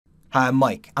Hi, I'm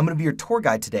Mike. I'm going to be your tour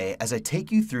guide today as I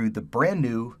take you through the brand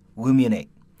new Lumion 8.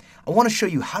 I want to show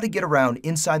you how to get around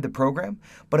inside the program,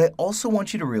 but I also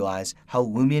want you to realize how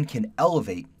Lumion can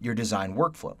elevate your design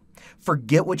workflow.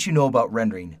 Forget what you know about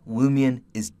rendering. Lumion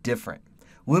is different.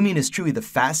 Lumion is truly the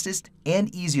fastest and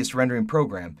easiest rendering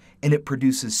program, and it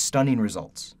produces stunning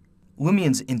results.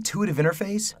 Lumion's intuitive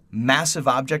interface, massive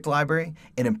object library,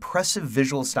 and impressive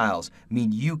visual styles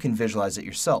mean you can visualize it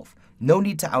yourself. No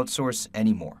need to outsource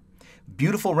anymore.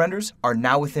 Beautiful renders are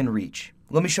now within reach.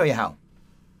 Let me show you how.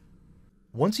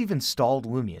 Once you've installed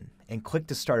Lumion and click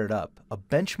to start it up, a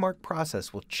benchmark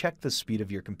process will check the speed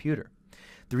of your computer.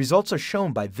 The results are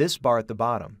shown by this bar at the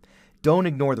bottom. Don't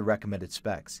ignore the recommended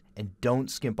specs, and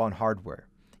don't skimp on hardware.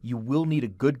 You will need a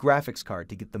good graphics card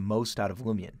to get the most out of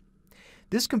Lumion.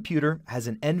 This computer has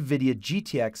an NVIDIA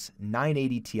GTX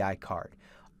 980 Ti card.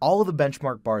 All of the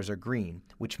benchmark bars are green,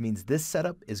 which means this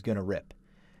setup is going to rip.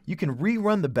 You can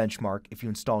rerun the benchmark if you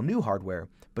install new hardware,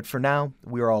 but for now,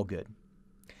 we are all good.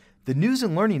 The News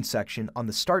and Learning section on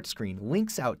the Start screen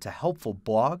links out to helpful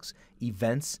blogs,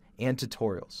 events, and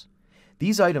tutorials.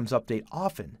 These items update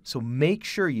often, so make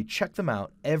sure you check them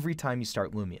out every time you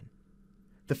start Lumion.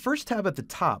 The first tab at the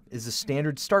top is the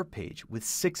standard Start page with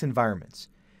 6 environments.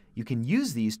 You can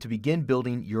use these to begin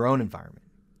building your own environment.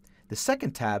 The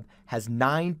second tab has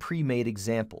 9 pre-made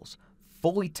examples,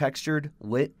 fully textured,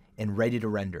 lit, and ready to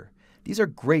render. These are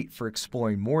great for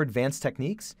exploring more advanced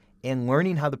techniques and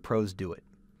learning how the pros do it.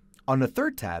 On the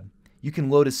third tab, you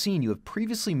can load a scene you have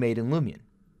previously made in Lumion.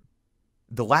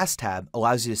 The last tab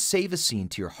allows you to save a scene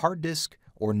to your hard disk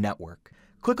or network.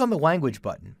 Click on the Language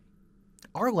button.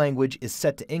 Our language is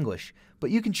set to English, but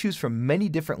you can choose from many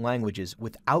different languages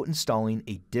without installing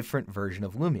a different version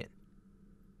of Lumion.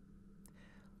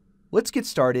 Let's get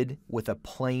started with a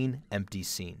plain, empty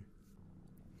scene.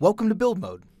 Welcome to Build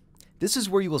Mode. This is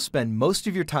where you will spend most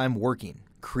of your time working,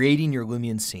 creating your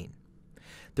Lumion scene.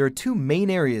 There are 2 main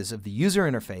areas of the user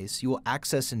interface you will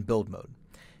access in Build Mode.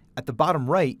 At the bottom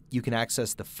right, you can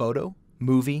access the Photo,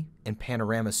 Movie, and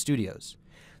Panorama Studios.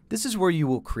 This is where you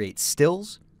will create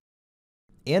stills,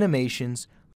 animations,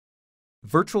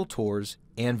 virtual tours,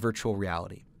 and virtual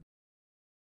reality.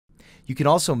 You can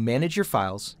also manage your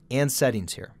files and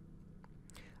settings here.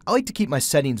 I like to keep my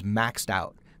settings maxed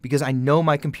out because I know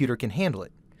my computer can handle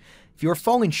it. If you are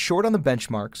falling short on the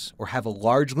benchmarks or have a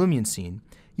large Lumion scene,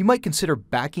 you might consider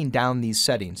backing down these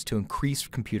settings to increase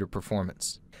computer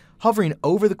performance. Hovering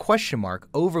over the question mark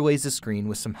overlays the screen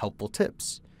with some helpful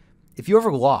tips. If you're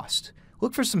ever lost,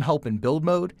 look for some help in Build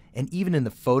Mode and even in the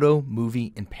Photo,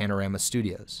 Movie, and Panorama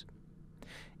Studios.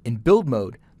 In Build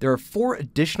Mode, there are 4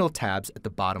 additional tabs at the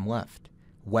bottom left: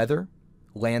 Weather,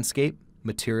 Landscape,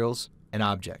 Materials, and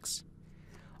Objects.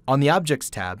 On the Objects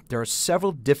tab, there are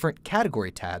several different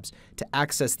category tabs to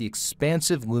access the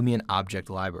expansive Lumion object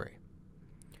library.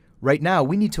 Right now,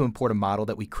 we need to import a model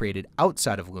that we created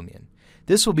outside of Lumion.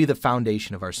 This will be the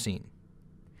foundation of our scene.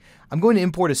 I'm going to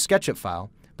import a SketchUp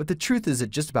file, but the truth is that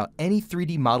just about any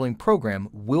 3D modeling program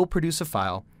will produce a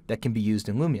file that can be used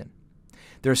in Lumion.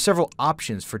 There are several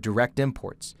options for direct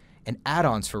imports and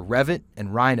add-ons for Revit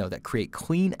and Rhino that create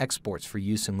clean exports for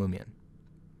use in Lumion.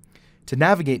 To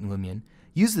navigate in Lumion,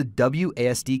 use the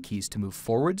WASD keys to move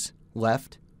forwards,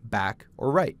 left, back,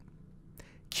 or right.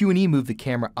 Q and E move the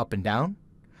camera up and down.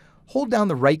 Hold down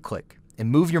the right click and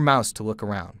move your mouse to look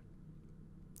around.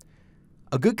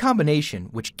 A good combination,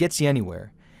 which gets you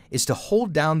anywhere, is to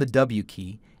hold down the W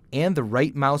key and the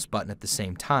right mouse button at the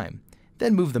same time,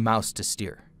 then move the mouse to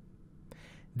steer.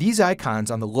 These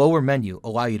icons on the lower menu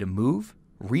allow you to move,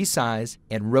 resize,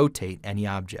 and rotate any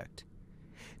object.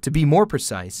 To be more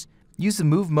precise, use the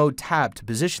Move Mode tab to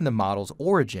position the model's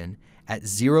origin at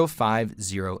 050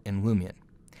 in Lumion.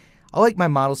 I like my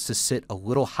models to sit a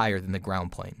little higher than the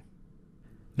ground plane.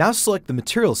 Now select the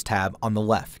Materials tab on the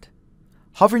left.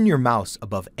 Hovering your mouse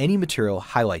above any material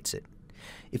highlights it.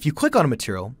 If you click on a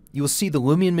material, you will see the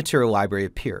Lumion material library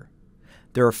appear.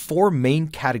 There are 4 main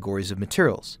categories of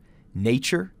materials: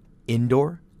 Nature,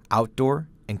 Indoor, Outdoor,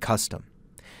 and Custom.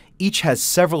 Each has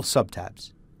several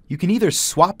subtabs. You can either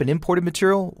swap an imported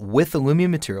material with a Lumion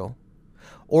material,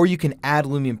 or you can add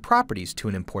Lumion properties to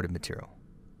an imported material.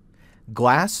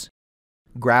 Glass,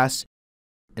 grass,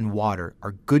 and water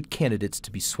are good candidates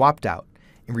to be swapped out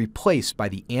and replaced by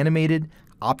the animated,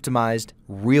 optimized,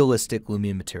 realistic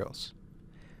Lumion materials.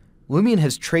 Lumion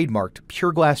has trademarked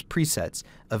Pure Glass presets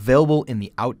available in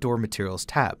the Outdoor Materials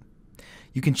tab.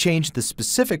 You can change the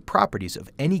specific properties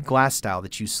of any glass style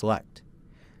that you select.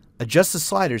 Adjust the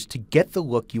sliders to get the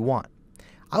look you want.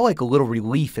 I like a little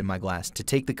relief in my glass to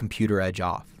take the computer edge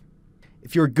off.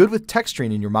 If you're good with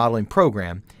texturing in your modeling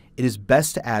program, it is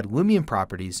best to add Lumion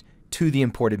properties to the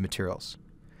imported materials.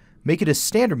 Make it a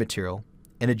standard material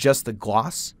and adjust the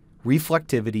gloss,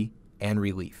 reflectivity, and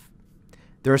relief.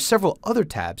 There are several other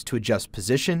tabs to adjust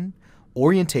position,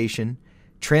 orientation,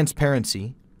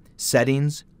 transparency,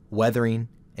 settings, weathering,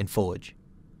 and foliage.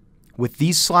 With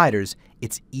these sliders,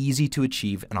 it's easy to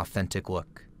achieve an authentic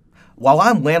look. While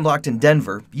I'm landlocked in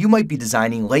Denver, you might be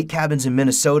designing lake cabins in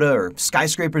Minnesota or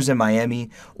skyscrapers in Miami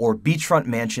or beachfront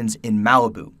mansions in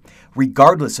Malibu.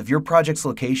 Regardless of your project's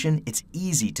location, it's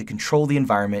easy to control the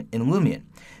environment in Lumion.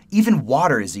 Even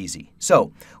water is easy.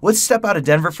 So let's step out of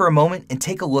Denver for a moment and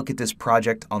take a look at this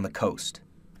project on the coast.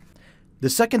 The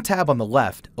second tab on the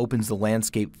left opens the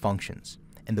landscape functions,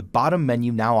 and the bottom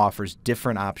menu now offers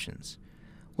different options.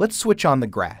 Let's switch on the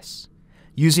grass.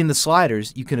 Using the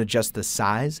sliders, you can adjust the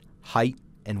size, height,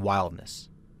 and wildness.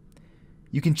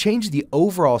 You can change the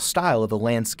overall style of the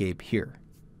landscape here.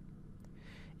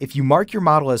 If you mark your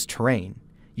model as terrain,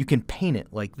 you can paint it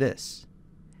like this.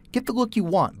 Get the look you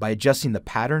want by adjusting the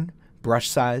pattern, brush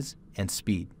size, and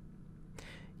speed.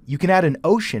 You can add an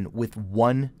ocean with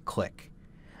one click.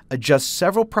 Adjust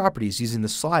several properties using the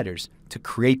sliders to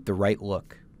create the right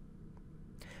look.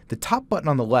 The top button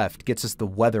on the left gets us the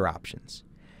weather options.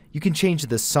 You can change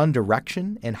the sun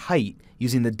direction and height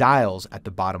using the dials at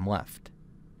the bottom left.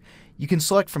 You can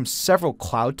select from several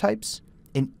cloud types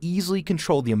and easily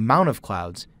control the amount of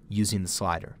clouds using the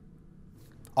slider.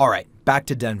 Alright, back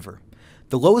to Denver.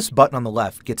 The lowest button on the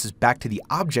left gets us back to the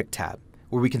Object tab,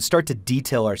 where we can start to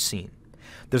detail our scene.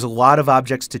 There's a lot of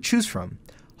objects to choose from.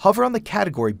 Hover on the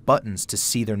category buttons to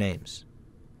see their names.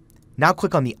 Now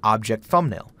click on the Object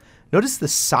thumbnail. Notice the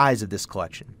size of this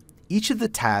collection. Each of the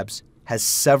tabs has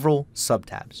several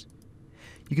subtabs.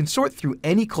 You can sort through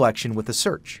any collection with a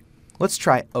search. Let's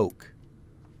try oak.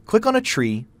 Click on a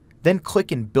tree, then click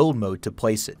in build mode to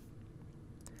place it.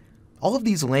 All of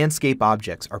these landscape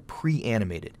objects are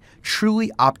pre-animated,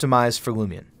 truly optimized for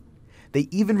Lumion. They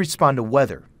even respond to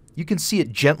weather. You can see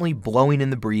it gently blowing in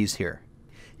the breeze here.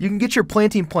 You can get your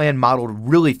planting plan modeled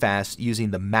really fast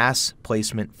using the mass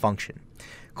placement function.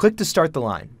 Click to start the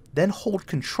line, then hold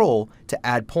Control to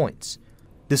add points.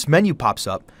 This menu pops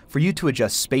up for you to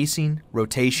adjust spacing,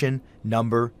 rotation,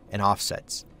 number, and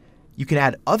offsets. You can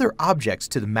add other objects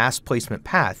to the mass placement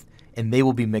path and they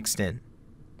will be mixed in.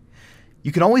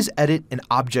 You can always edit an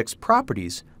object's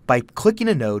properties by clicking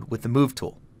a node with the Move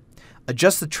tool.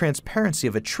 Adjust the transparency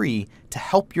of a tree to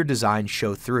help your design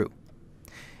show through.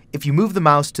 If you move the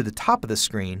mouse to the top of the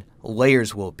screen,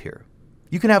 layers will appear.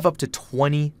 You can have up to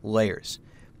 20 layers.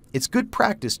 It's good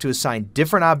practice to assign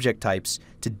different object types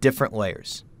to different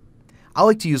layers. I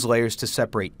like to use layers to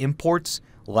separate imports,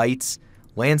 lights,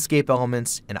 landscape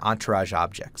elements, and entourage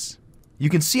objects. You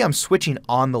can see I'm switching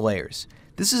on the layers.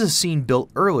 This is a scene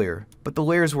built earlier, but the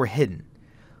layers were hidden.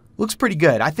 Looks pretty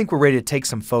good. I think we're ready to take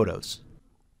some photos.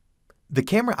 The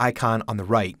camera icon on the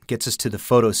right gets us to the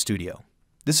Photo Studio.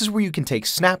 This is where you can take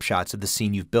snapshots of the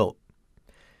scene you've built.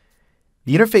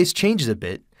 The interface changes a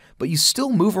bit, but you still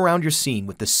move around your scene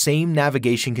with the same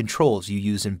navigation controls you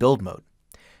use in build mode.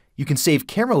 You can save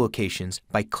camera locations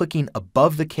by clicking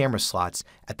above the camera slots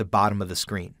at the bottom of the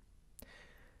screen.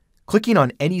 Clicking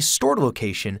on any stored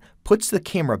location puts the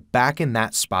camera back in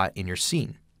that spot in your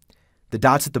scene. The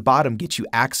dots at the bottom get you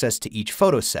access to each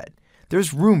photo set.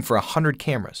 There's room for 100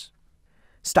 cameras.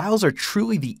 Styles are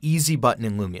truly the easy button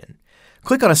in Lumion.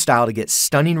 Click on a style to get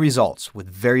stunning results with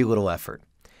very little effort.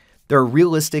 There are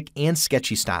realistic and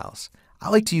sketchy styles. I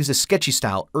like to use a sketchy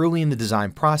style early in the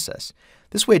design process.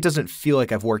 This way it doesn't feel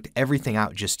like I've worked everything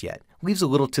out just yet. It leaves a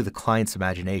little to the client's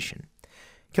imagination.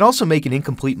 It can also make an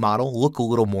incomplete model look a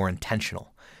little more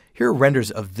intentional. Here are renders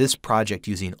of this project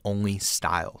using only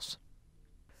styles.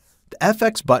 The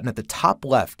FX button at the top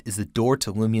left is the door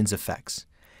to Lumion's effects.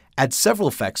 Add several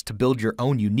effects to build your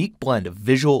own unique blend of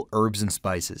visual herbs and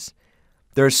spices.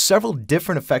 There are several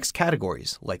different effects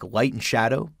categories like light and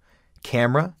shadow,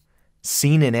 camera,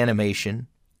 scene and animation,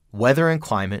 weather and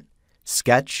climate,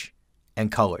 sketch,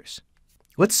 and colors.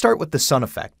 Let's start with the sun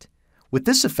effect. With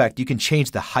this effect, you can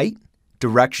change the height,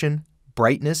 direction,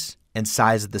 brightness, and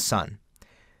size of the sun.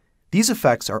 These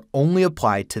effects are only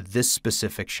applied to this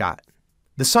specific shot.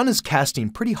 The sun is casting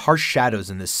pretty harsh shadows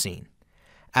in this scene.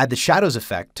 Add the shadows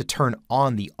effect to turn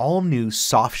on the all-new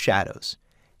soft shadows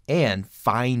and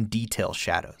fine detail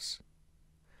shadows.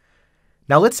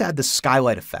 Now let's add the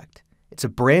skylight effect. It's a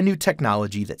brand new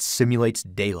technology that simulates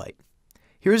daylight.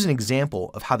 Here's an example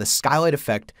of how the skylight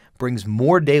effect brings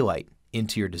more daylight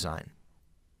into your design.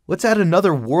 Let's add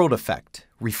another world effect,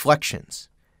 reflections.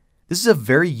 This is a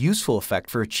very useful effect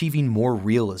for achieving more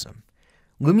realism.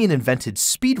 Lumion invented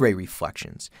speed ray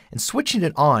reflections, and switching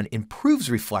it on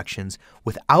improves reflections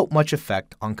without much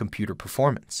effect on computer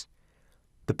performance.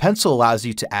 The pencil allows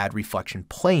you to add reflection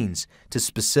planes to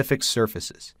specific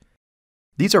surfaces.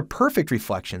 These are perfect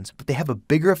reflections, but they have a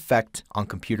bigger effect on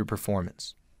computer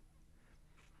performance.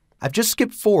 I've just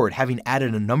skipped forward, having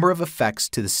added a number of effects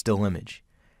to the still image.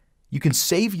 You can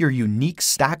save your unique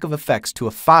stack of effects to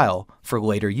a file for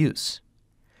later use.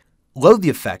 Load the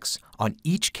effects on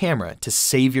each camera to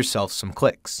save yourself some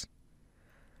clicks.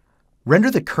 Render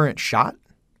the current shot,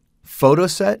 photo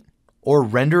set, or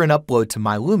render and upload to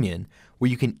Lumion,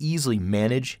 where you can easily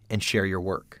manage and share your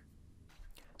work.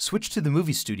 Switch to the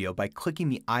movie studio by clicking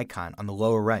the icon on the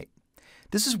lower right.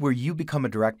 This is where you become a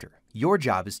director. Your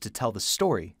job is to tell the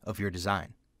story of your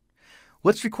design.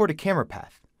 Let's record a camera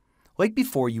path. Like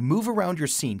before, you move around your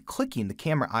scene clicking the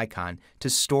camera icon to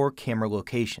store camera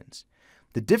locations.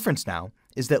 The difference now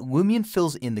is that Lumion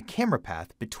fills in the camera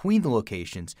path between the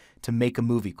locations to make a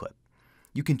movie clip.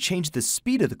 You can change the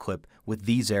speed of the clip with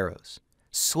these arrows.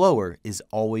 Slower is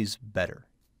always better.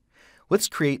 Let's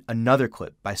create another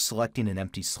clip by selecting an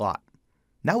empty slot.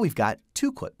 Now we've got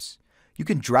 2 clips. You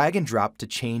can drag and drop to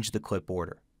change the clip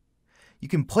order. You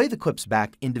can play the clips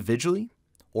back individually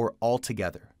or all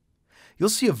together. You'll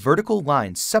see a vertical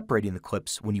line separating the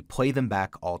clips when you play them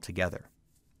back all together.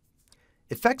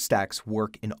 Effect stacks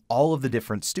work in all of the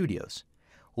different studios.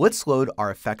 Let's load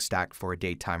our effect stack for a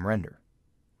daytime render.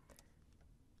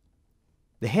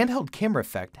 The handheld camera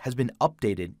effect has been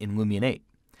updated in Lumion 8,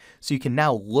 so you can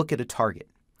now look at a target.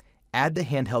 Add the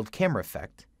handheld camera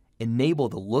effect, enable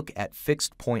the Look at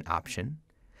Fixed Point option,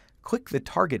 click the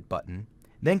Target button,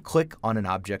 then click on an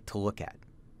object to look at.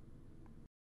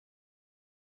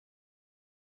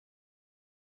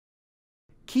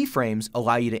 Keyframes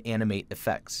allow you to animate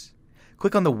effects.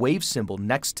 Click on the wave symbol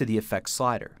next to the effects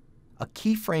slider. A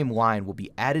keyframe line will be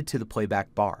added to the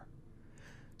playback bar.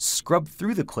 Scrub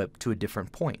through the clip to a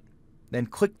different point. Then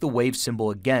click the wave symbol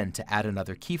again to add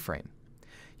another keyframe.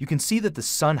 You can see that the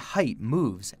sun height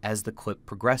moves as the clip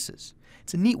progresses.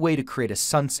 It's a neat way to create a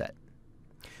sunset.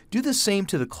 Do the same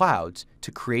to the clouds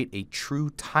to create a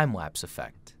true time-lapse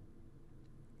effect.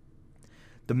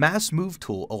 The Mass Move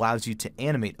tool allows you to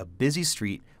animate a busy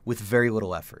street with very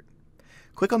little effort.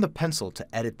 Click on the pencil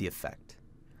to edit the effect.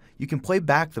 You can play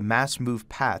back the Mass Move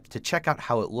path to check out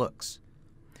how it looks.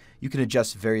 You can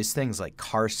adjust various things like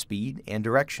car speed and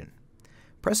direction.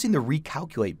 Pressing the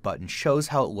Recalculate button shows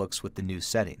how it looks with the new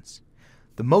settings.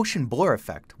 The motion blur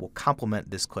effect will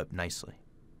complement this clip nicely.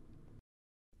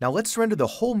 Now let's render the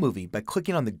whole movie by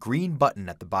clicking on the green button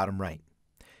at the bottom right.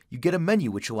 You get a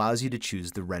menu which allows you to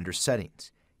choose the render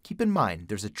settings. Keep in mind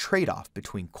there's a trade-off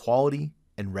between quality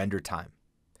and render time.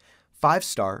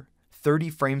 5-star, 30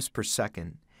 frames per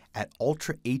second at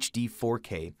Ultra HD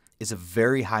 4K is a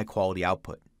very high quality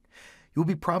output. You'll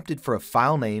be prompted for a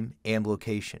file name and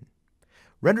location.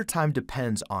 Render time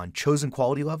depends on chosen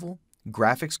quality level,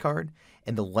 graphics card,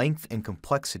 and the length and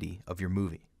complexity of your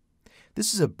movie.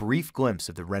 This is a brief glimpse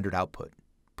of the rendered output.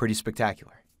 Pretty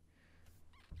spectacular.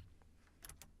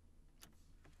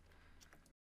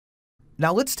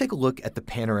 Now let's take a look at the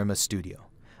Panorama Studio.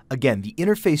 Again, the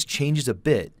interface changes a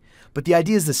bit, but the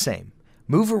idea is the same.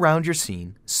 Move around your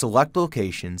scene, select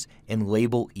locations, and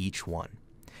label each one.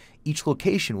 Each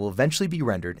location will eventually be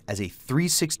rendered as a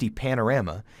 360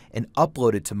 panorama and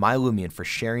uploaded to Lumion for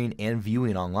sharing and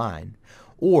viewing online,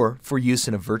 or for use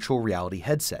in a virtual reality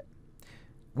headset.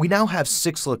 We now have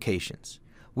 6 locations.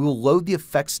 We will load the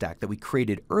effect stack that we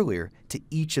created earlier to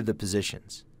each of the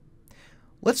positions.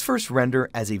 Let's first render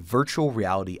as a virtual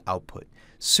reality output,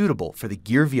 suitable for the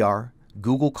Gear VR,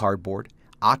 Google Cardboard,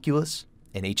 Oculus,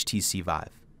 and HTC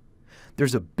Vive.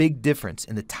 There's a big difference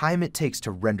in the time it takes to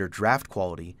render draft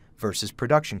quality versus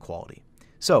production quality.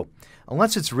 So,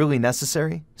 unless it's really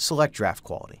necessary, select draft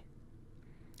quality.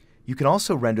 You can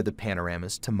also render the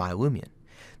panoramas to Lumion.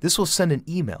 This will send an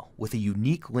email with a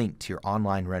unique link to your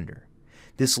online render.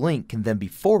 This link can then be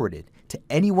forwarded to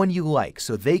anyone you like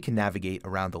so they can navigate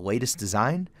around the latest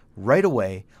design right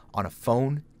away on a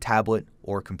phone, tablet,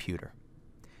 or computer.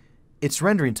 It's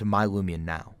rendering to Lumion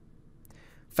now.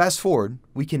 Fast forward,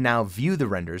 we can now view the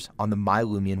renders on the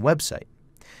Lumion website.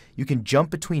 You can jump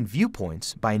between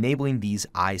viewpoints by enabling these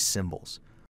eye symbols.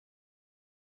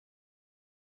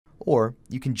 Or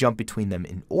you can jump between them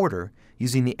in order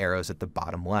using the arrows at the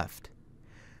bottom left.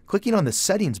 Clicking on the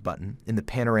Settings button in the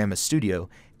Panorama Studio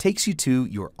takes you to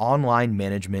your online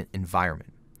management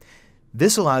environment.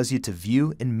 This allows you to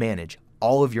view and manage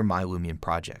all of your Lumion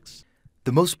projects.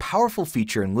 The most powerful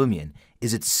feature in Lumion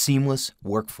is its seamless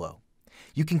workflow.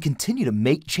 You can continue to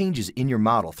make changes in your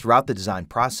model throughout the design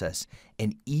process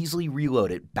and easily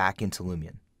reload it back into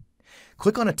Lumion.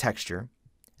 Click on a texture,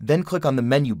 then click on the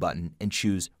menu button and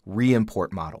choose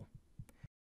Re-import Model.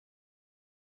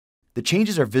 The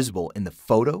changes are visible in the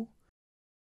Photo,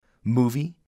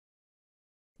 Movie,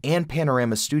 and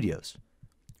Panorama Studios.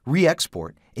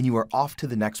 Re-export and you are off to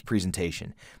the next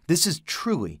presentation. This is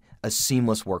truly a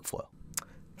seamless workflow.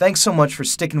 Thanks so much for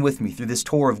sticking with me through this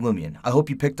tour of Lumion. I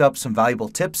hope you picked up some valuable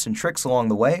tips and tricks along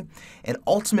the way and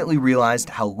ultimately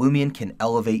realized how Lumion can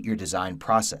elevate your design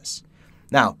process.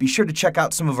 Now, be sure to check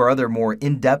out some of our other more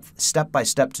in-depth,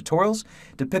 step-by-step tutorials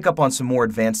to pick up on some more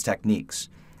advanced techniques.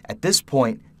 At this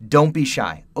point, don't be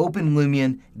shy. Open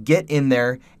Lumion, get in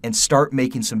there, and start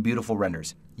making some beautiful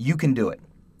renders. You can do it.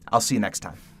 I'll see you next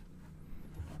time.